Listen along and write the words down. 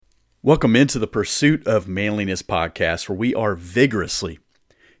Welcome into the Pursuit of Manliness podcast, where we are vigorously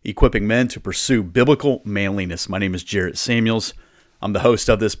equipping men to pursue biblical manliness. My name is Jarrett Samuels. I'm the host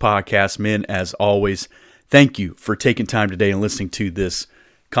of this podcast. Men, as always, thank you for taking time today and listening to this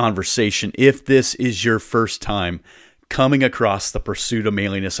conversation. If this is your first time coming across the Pursuit of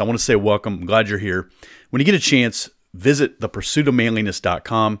Manliness, I want to say welcome. I'm glad you're here. When you get a chance, visit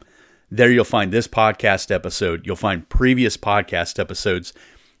thepursuitofmanliness.com. There you'll find this podcast episode. You'll find previous podcast episodes.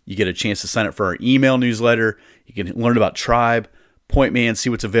 You get a chance to sign up for our email newsletter. You can learn about Tribe, Point Man, see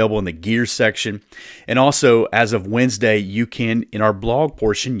what's available in the gear section. And also, as of Wednesday, you can, in our blog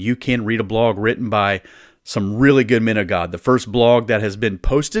portion, you can read a blog written by some really good men of God. The first blog that has been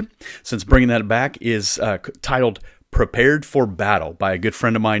posted since bringing that back is titled Prepared for Battle by a good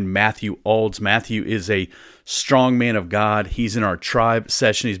friend of mine, Matthew Olds. Matthew is a strong man of God. He's in our Tribe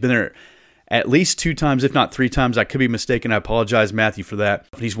session. He's been there at least 2 times, if not 3 times. I could be mistaken. I apologize, Matthew, for that.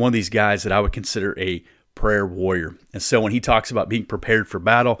 He's one of these guys that I would consider a prayer warrior. And so when he talks about being prepared for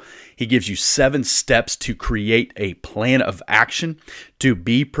battle, he gives you 7 steps to create a plan of action to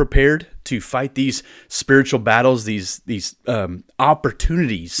be prepared to fight these spiritual battles, these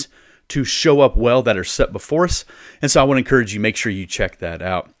opportunities to show up well that are set before us. And so I want to encourage you, make sure you check that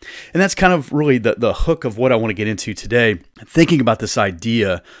out. And that's kind of really the hook of what I want to get into today. Thinking about this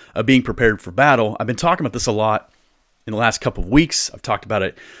idea of being prepared for battle, I've been talking about this a lot in the last couple of weeks. I've talked about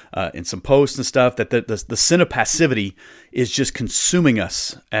it in some posts and stuff, that the sin of passivity is just consuming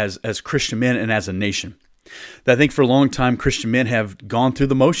us as Christian men and as a nation. That I think for a long time, Christian men have gone through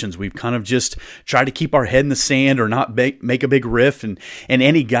the motions. We've kind of just tried to keep our head in the sand or not make a big riff. And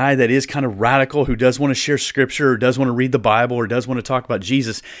any guy that is kind of radical, who does want to share scripture or does want to read the Bible or does want to talk about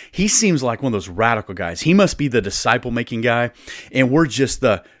Jesus, he seems like one of those radical guys. He must be the disciple-making guy, and we're just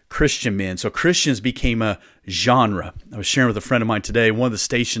the Christian men. So Christians became a genre. I was sharing with a friend of mine today, one of the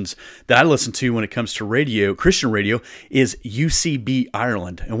stations that I listen to when it comes to radio, Christian radio, is UCB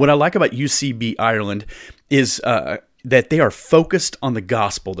Ireland. And what I like about UCB Ireland is that they are focused on the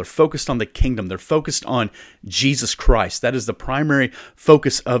gospel. They're focused on the kingdom. They're focused on Jesus Christ. That is the primary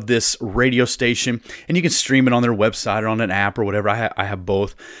focus of this radio station. And you can stream it on their website or on an app or whatever. I have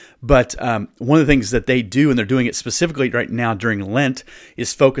both. But one of the things that they do, and they're doing it specifically right now during Lent,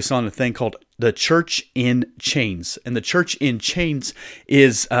 is focus on a thing called the Church in Chains. And the Church in Chains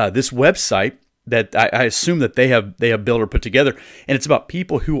is this website that I assume that they have built or put together, and it's about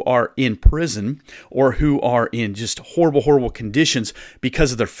people who are in prison or who are in just horrible conditions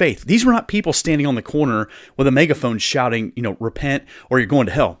because of their faith. These were not people standing on the corner with a megaphone shouting, repent or you're going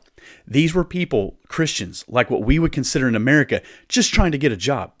to hell. These were people, Christians, like what we would consider in America, just trying to get a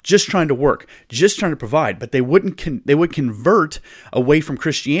job, just trying to work, just trying to provide, but they would convert away from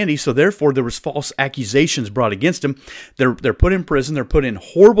Christianity, so therefore there was false accusations brought against them. They're put in prison, they're put in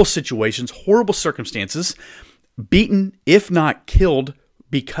horrible situations, horrible circumstances, beaten, if not killed,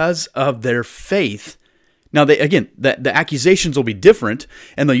 because of their faith. Now, the accusations will be different,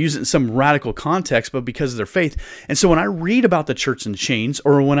 and they'll use it in some radical context, but because of their faith. And so when I read about the Church in Chains,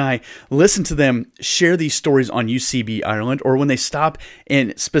 or when I listen to them share these stories on UCB Ireland, or when they stop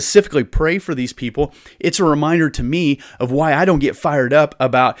and specifically pray for these people, it's a reminder to me of why I don't get fired up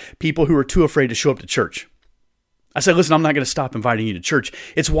about people who are too afraid to show up to church. I say, listen, I'm not going to stop inviting you to church.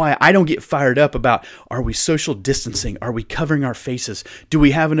 It's why I don't get fired up about, are we social distancing? Are we covering our faces? Do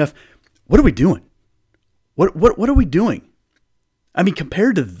we have enough? What are we doing? What are we doing? I mean,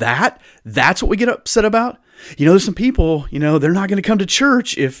 compared to that, that's what we get upset about. There's some people, they're not going to come to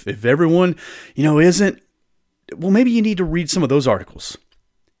church if everyone, isn't. Well, maybe you need to read some of those articles.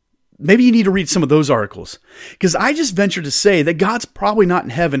 Because I just venture to say that God's probably not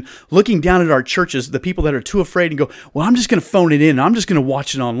in heaven looking down at our churches, the people that are too afraid, and go, well, I'm just going to phone it in. I'm just going to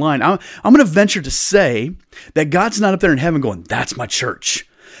watch it online. I'm going to venture to say that God's not up there in heaven going, that's my church.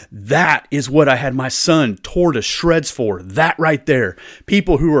 That is what I had my son tore to shreds for. That right there.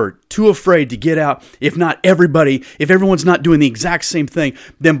 People who are too afraid to get out. If everyone's not doing the exact same thing,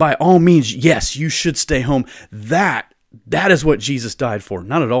 then by all means, yes, you should stay home. That is what Jesus died for.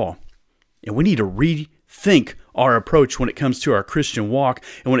 Not at all. And we need to rethink our approach when it comes to our Christian walk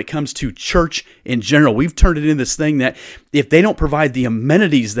and when it comes to church in general. We've turned it into this thing that if they don't provide the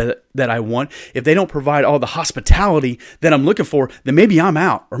amenities that I want, if they don't provide all the hospitality that I'm looking for, then maybe I'm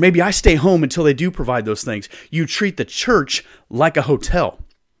out, or maybe I stay home until they do provide those things. You treat the church like a hotel.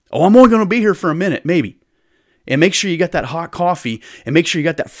 Oh, I'm only going to be here for a minute, maybe. And make sure you got that hot coffee, and make sure you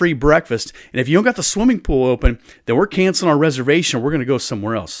got that free breakfast. And if you don't got the swimming pool open, then we're canceling our reservation, or we're going to go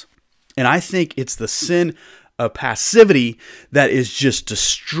somewhere else. And I think it's the sin of passivity that is just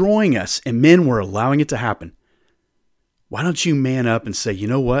destroying us, and men, we're allowing it to happen. Why don't you man up and say, you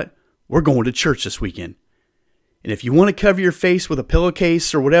know what? we're going to church this weekend. And if you want to cover your face with a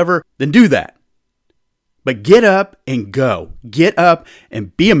pillowcase or whatever, then do that. But get up and go. Get up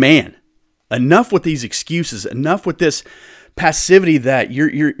and be a man. Enough with these excuses. Enough with this passivity that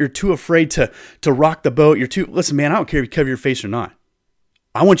you're too afraid to rock the boat. Listen, man, I don't care if you cover your face or not.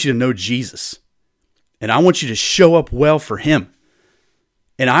 I want you to know Jesus. And I want you to show up well for him.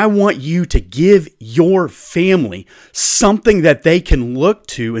 And I want you to give your family something that they can look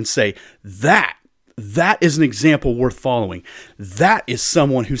to and say, that is an example worth following. That is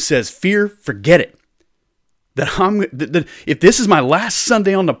someone who says, fear, forget it. That if this is my last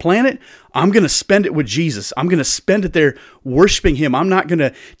Sunday on the planet, I'm going to spend it with Jesus. I'm going to spend it there worshiping him. I'm not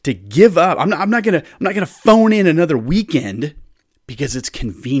going to give up. I'm not going to phone in another weekend because it's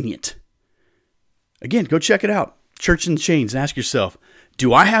convenient. Again, go check it out. Church in Chains, and ask yourself,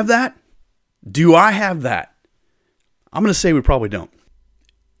 do I have that? Do I have that? I'm going to say we probably don't.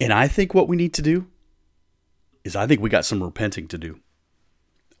 And I think what we need to do is I think we got some repenting to do.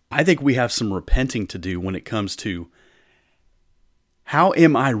 I think we have some repenting to do when it comes to how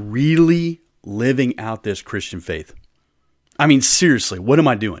am I really living out this Christian faith? I mean, seriously, what am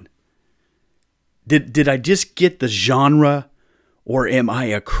I doing? Did I just get the genre, or am I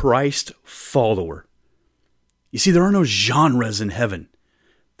a Christ follower? You see, there are no genres in heaven.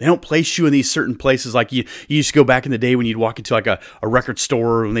 They don't place you in these certain places like you used to go back in the day when you'd walk into like a record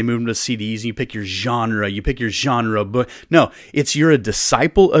store and they moved into CDs and you pick your genre book. No, it's you're a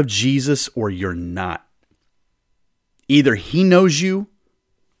disciple of Jesus or you're not. Either he knows you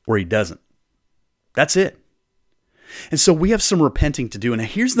or he doesn't. That's it. And so we have some repenting to do. And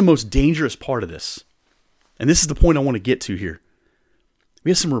here's the most dangerous part of this. And this is the point I want to get to here. We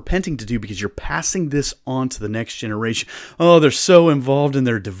have some repenting to do because you're passing this on to the next generation. Oh, they're so involved in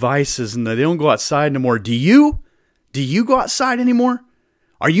their devices and they don't go outside anymore. Do you? Do you go outside anymore?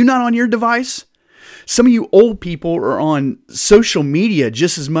 Are you not on your device? Some of you old people are on social media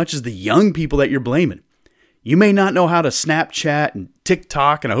just as much as the young people that you're blaming. You may not know how to Snapchat and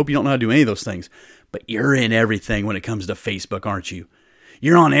TikTok, and I hope you don't know how to do any of those things, but you're in everything when it comes to Facebook, aren't you?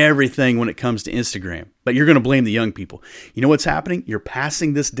 You're on everything when it comes to Instagram, but you're going to blame the young people. You know what's happening? You're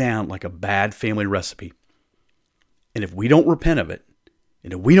passing this down like a bad family recipe. And if we don't repent of it,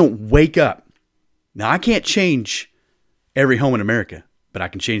 and if we don't wake up, now I can't change every home in America, but I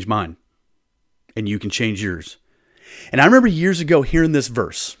can change mine. And you can change yours. And I remember years ago hearing this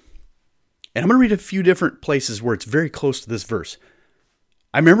verse. And I'm going to read a few different places where it's very close to this verse.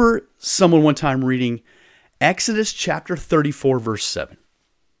 I remember someone one time reading Exodus chapter 34, verse 7.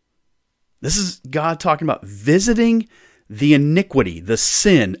 This is God talking about visiting the iniquity, the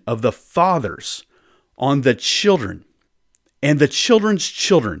sin of the fathers on the children and the children's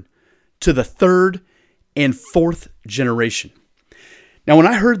children to the third and fourth generation. Now, when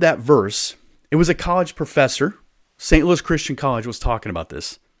I heard that verse, it was a college professor, St. Louis Christian College, was talking about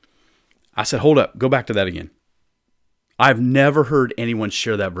this. I said, hold up, go back to that again. I've never heard anyone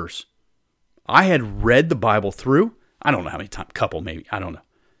share that verse. I had read the Bible through. I don't know how many times, couple maybe, I don't know.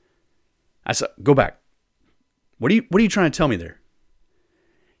 I said, go back. What are you trying to tell me there?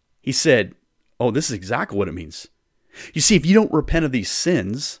 He said, oh, this is exactly what it means. You see, if you don't repent of these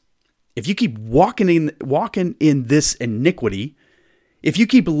sins, if you keep walking in this iniquity, if you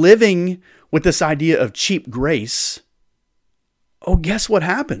keep living with this idea of cheap grace, oh, guess what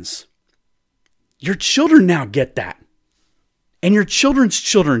happens? Your children now get that. And your children's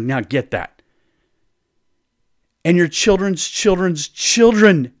children now get that. And your children's children's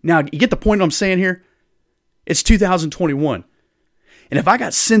children. Now, you get the point I'm saying here? It's 2021. And if I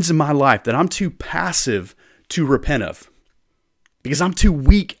got sins in my life that I'm too passive to repent of, because I'm too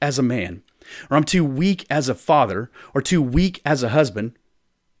weak as a man, or I'm too weak as a father, or too weak as a husband,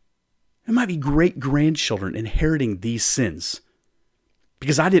 there might be great-grandchildren inheriting these sins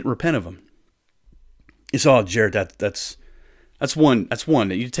because I didn't repent of them. It's all, Jared, that's one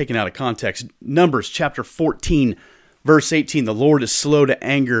that you're taking out of context. Numbers chapter 14, verse 18. The Lord is slow to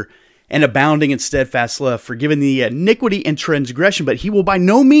anger and abounding in steadfast love, forgiving the iniquity and transgression, but he will by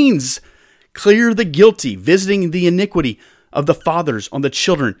no means clear the guilty, visiting the iniquity of the fathers on the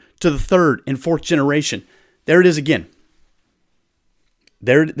children to the third and fourth generation. There it is again.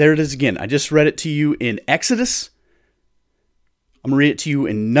 There it is again. I just read it to you in Exodus. I'm going to read it to you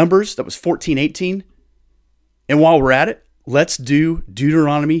in Numbers. That was 14:18. And while we're at it, let's do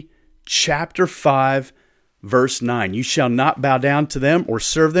Deuteronomy chapter 5, verse 9. You shall not bow down to them or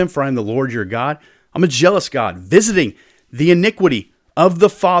serve them, for I am the Lord your God. I'm a jealous God, visiting the iniquity of the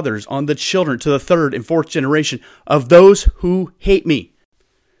fathers on the children to the third and fourth generation of those who hate me.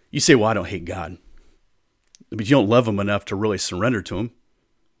 You say, well, I don't hate God. But you don't love him enough to really surrender to him.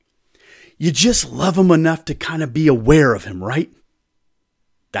 You just love him enough to kind of be aware of him, right?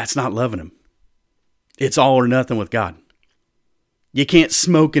 That's not loving him. It's all or nothing with God. You can't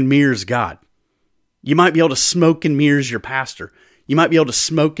smoke and mirrors God. You might be able to smoke and mirrors your pastor. You might be able to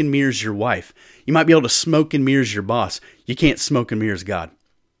smoke and mirrors your wife. You might be able to smoke and mirrors your boss. You can't smoke and mirrors God.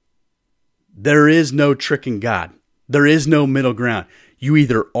 There is no tricking God. There is no middle ground. You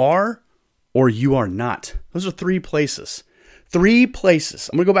either are or you are not. Those are three places. Three places.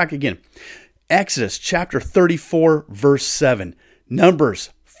 I'm going to go back again. Exodus chapter 34, verse 7. Numbers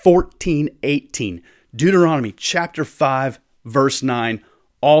 14:18. Deuteronomy chapter 5, verse 9.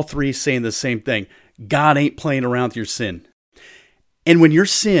 All three saying the same thing. God ain't playing around with your sin. And when your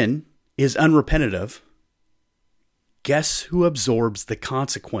sin is unrepentant of, guess who absorbs the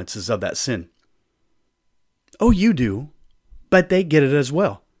consequences of that sin? Oh, you do, but they get it as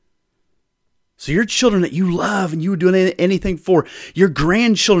well. So your children that you love and you would do anything for, your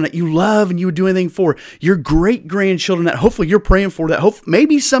grandchildren that you love and you would do anything for, your great-grandchildren that hopefully you're praying for, that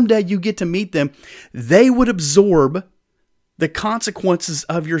maybe someday you get to meet them, they would absorb the consequences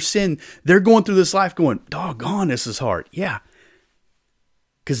of your sin. They're going through this life going, doggone, this is hard. Yeah.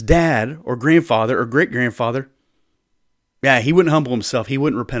 Because dad or grandfather or great-grandfather, he wouldn't humble himself. He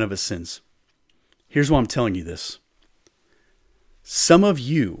wouldn't repent of his sins. Here's why I'm telling you this. Some of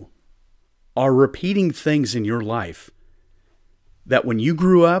you are repeating things in your life that when you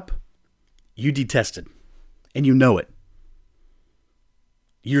grew up, you detested. And you know it.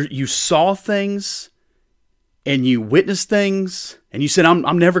 You saw things and you witnessed things and you said,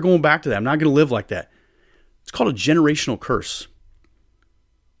 I'm never going back to that. I'm not going to live like that. It's called a generational curse.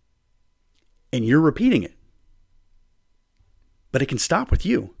 And you're repeating it. But it can stop with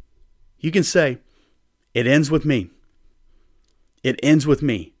you. You can say, it ends with me. It ends with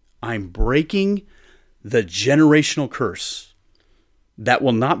me. I'm breaking the generational curse. That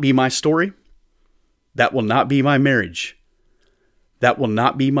will not be my story. That will not be my marriage. That will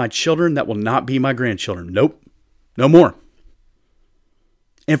not be my children. That will not be my grandchildren. Nope. No more.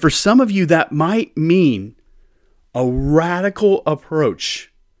 And for some of you, that might mean a radical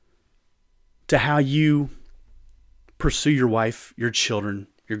approach to how you pursue your wife, your children,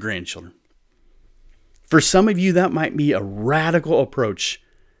 your grandchildren. For some of you, that might be a radical approach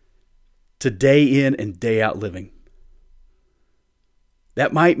to day in and day out living.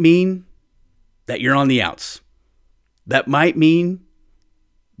 That might mean that you're on the outs. That might mean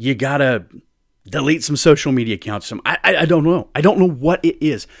you got to delete some social media accounts. I don't know. I don't know what it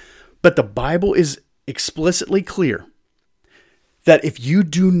is. But the Bible is explicitly clear that if you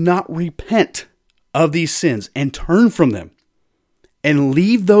do not repent of these sins and turn from them and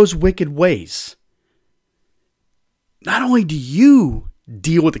leave those wicked ways, not only do you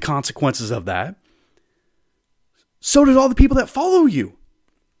deal with the consequences of that, so did all the people that follow you.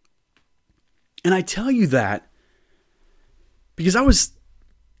 And I tell you that because I was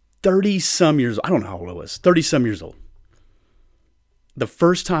 30-some years, I don't know how old I was, 30-some years old. The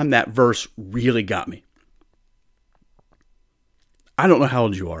first time that verse really got me. I don't know how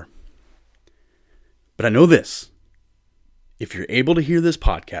old you are, but I know this. If you're able to hear this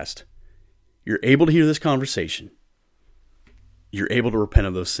podcast, you're able to hear this conversation, you're able to repent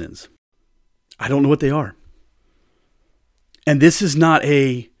of those sins. I don't know what they are. And this is not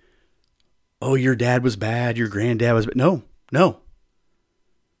your dad was bad, your granddad was bad. No.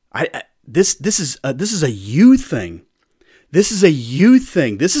 This is a you thing. This is a you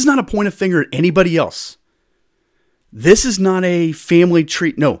thing. This is not a point of finger at anybody else. This is not a family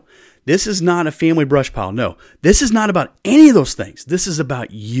treat. No. This is not a family brush pile. No. This is not about any of those things. This is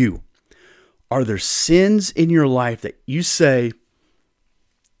about you. Are there sins in your life that you say,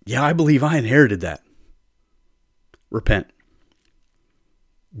 yeah, I believe I inherited that? Repent.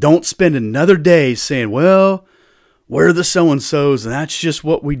 Don't spend another day saying, well, we're the so-and-sos and that's just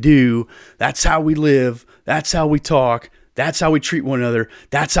what we do. That's how we live. That's how we talk. That's how we treat one another.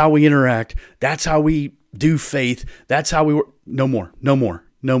 That's how we interact. That's how we do faith. That's how we work. No more.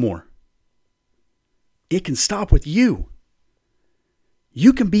 It can stop with you.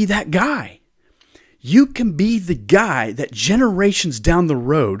 You can be that guy. You can be the guy that generations down the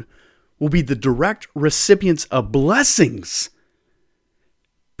road will be the direct recipients of blessings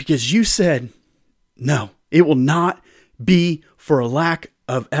because you said, no, it will not be for a lack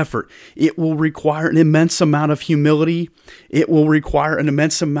of effort. It will require an immense amount of humility. It will require an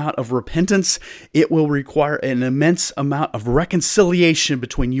immense amount of repentance. It will require an immense amount of reconciliation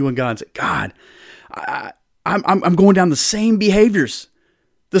between you and God. And say, God, I'm going down the same behaviors,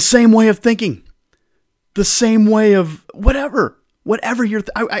 the same way of thinking, the same way of whatever you're.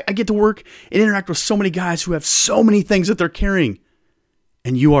 I get to work and interact with so many guys who have so many things that they're carrying,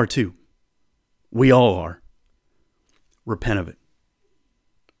 and you are too. We all are. Repent of it.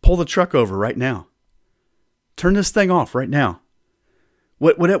 Pull the truck over right now. Turn this thing off right now.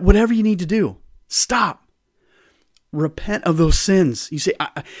 Whatever you need to do, stop. Repent of those sins. You see,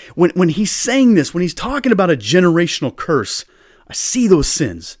 when he's saying this, when he's talking about a generational curse, I see those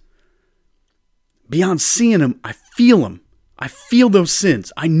sins. Beyond seeing them, I feel them. I feel those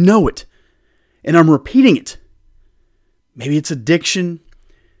sins. I know it. And I'm repeating it. Maybe it's addiction.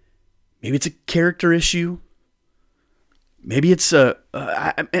 Maybe it's a character issue. Maybe it's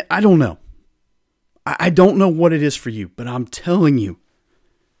I don't know. I don't know what it is for you, but I'm telling you,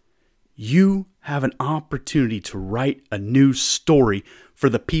 you have an opportunity to write a new story for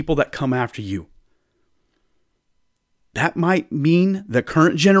the people that come after you. That might mean the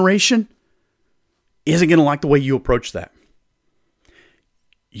current generation isn't going to like the way you approach that.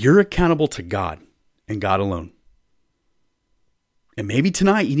 You're accountable to God and God alone. And maybe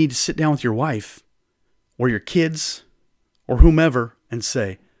tonight you need to sit down with your wife or your kids or whomever and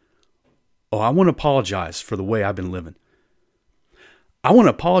say, oh, I want to apologize for the way I've been living. I want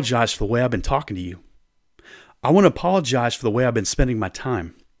to apologize for the way I've been talking to you. I want to apologize for the way I've been spending my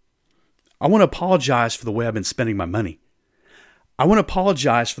time. I want to apologize for the way I've been spending my money. I want to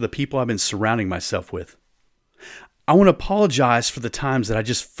apologize for the people I've been surrounding myself with. I want to apologize for the times that I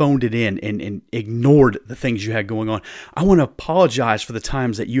just phoned it in and ignored the things you had going on. I want to apologize for the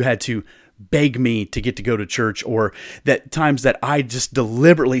times that you had to beg me to get to go to church, or that times that I just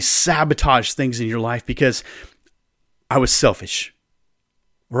deliberately sabotaged things in your life because I was selfish,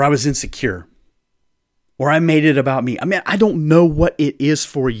 or I was insecure, or I made it about me. I mean, I don't know what it is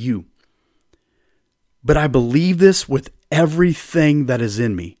for you, but I believe this with everything that is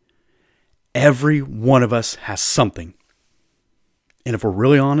in me. Every one of us has something. And if we're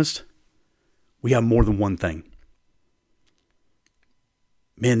really honest, we have more than one thing.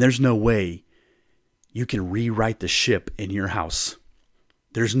 Man, there's no way you can rewrite the ship in your house.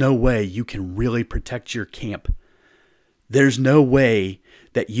 There's no way you can really protect your camp. There's no way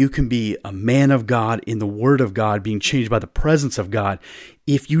that you can be a man of God in the Word of God, being changed by the presence of God,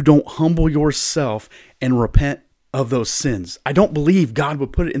 if you don't humble yourself and repent of those sins. I don't believe God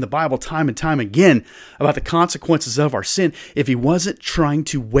would put it in the Bible time and time again about the consequences of our sin if He wasn't trying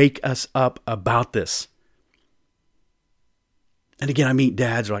to wake us up about this. And again, I meet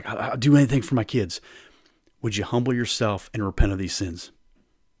dads who are like, I'll do anything for my kids. Would you humble yourself and repent of these sins?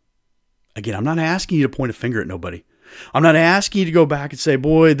 Again, I'm not asking you to point a finger at nobody. I'm not asking you to go back and say,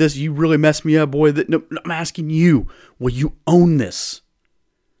 boy, this, you really messed me up, boy. No, I'm asking you, will you own this?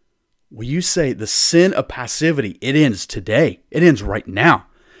 Will you say the sin of passivity, it ends today. It ends right now.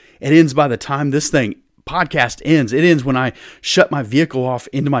 It ends by the time this podcast ends. It ends when I shut my vehicle off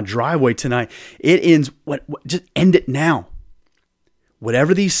into my driveway tonight. It ends, just end it now.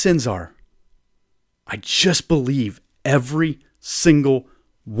 Whatever these sins are, I just believe every single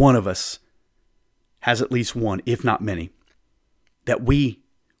one of us has at least one, if not many, that we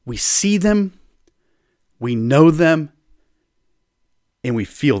see them, we know them, and we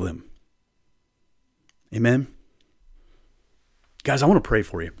feel them. Amen? Guys, I want to pray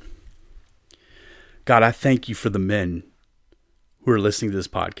for you. God, I thank you for the men who are listening to this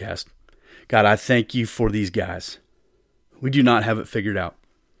podcast. God, I thank you for these guys. We do not have it figured out.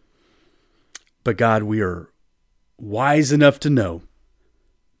 But God, we are wise enough to know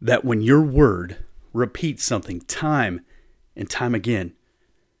that when your word repeats something time and time again,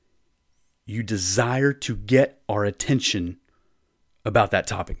 you desire to get our attention about that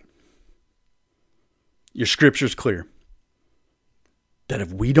topic. Your scripture is clear that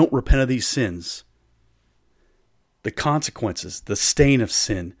if we don't repent of these sins, the consequences, the stain of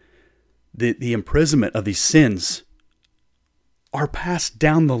sin, the imprisonment of these sins are passed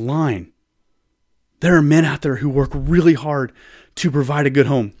down the line. There are men out there who work really hard to provide a good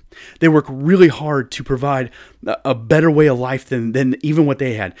home. They work really hard to provide a better way of life than even what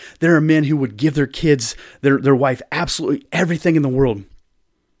they had. There are men who would give their kids, their wife, absolutely everything in the world.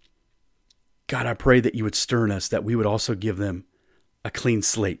 God, I pray that you would stir in us, that we would also give them a clean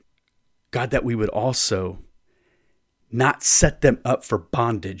slate. God, that we would also not set them up for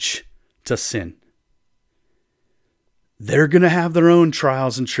bondage to sin. They're going to have their own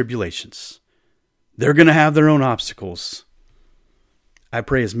trials and tribulations. They're going to have their own obstacles. I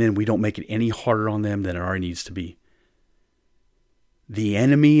pray as men, we don't make it any harder on them than it already needs to be. The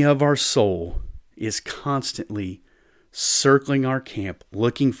enemy of our soul is constantly circling our camp,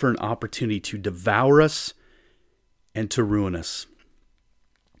 looking for an opportunity to devour us and to ruin us.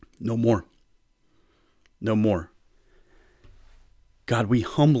 No more. No more. God, we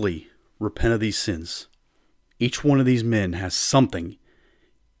humbly repent of these sins. Each one of these men has something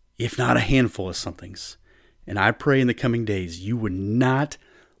if not a handful of somethings. And I pray in the coming days, you would not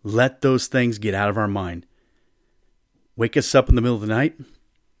let those things get out of our mind. Wake us up in the middle of the night,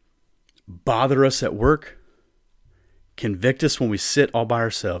 bother us at work, convict us when we sit all by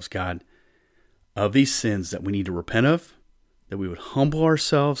ourselves, God, of these sins that we need to repent of, that we would humble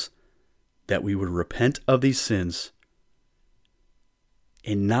ourselves, that we would repent of these sins.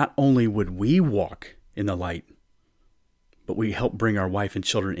 And not only would we walk in the light, but we help bring our wife and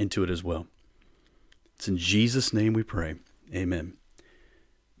children into it as well. It's in Jesus' name we pray. Amen.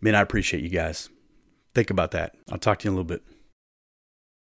 Man, I appreciate you guys. Think about that. I'll talk to you in a little bit.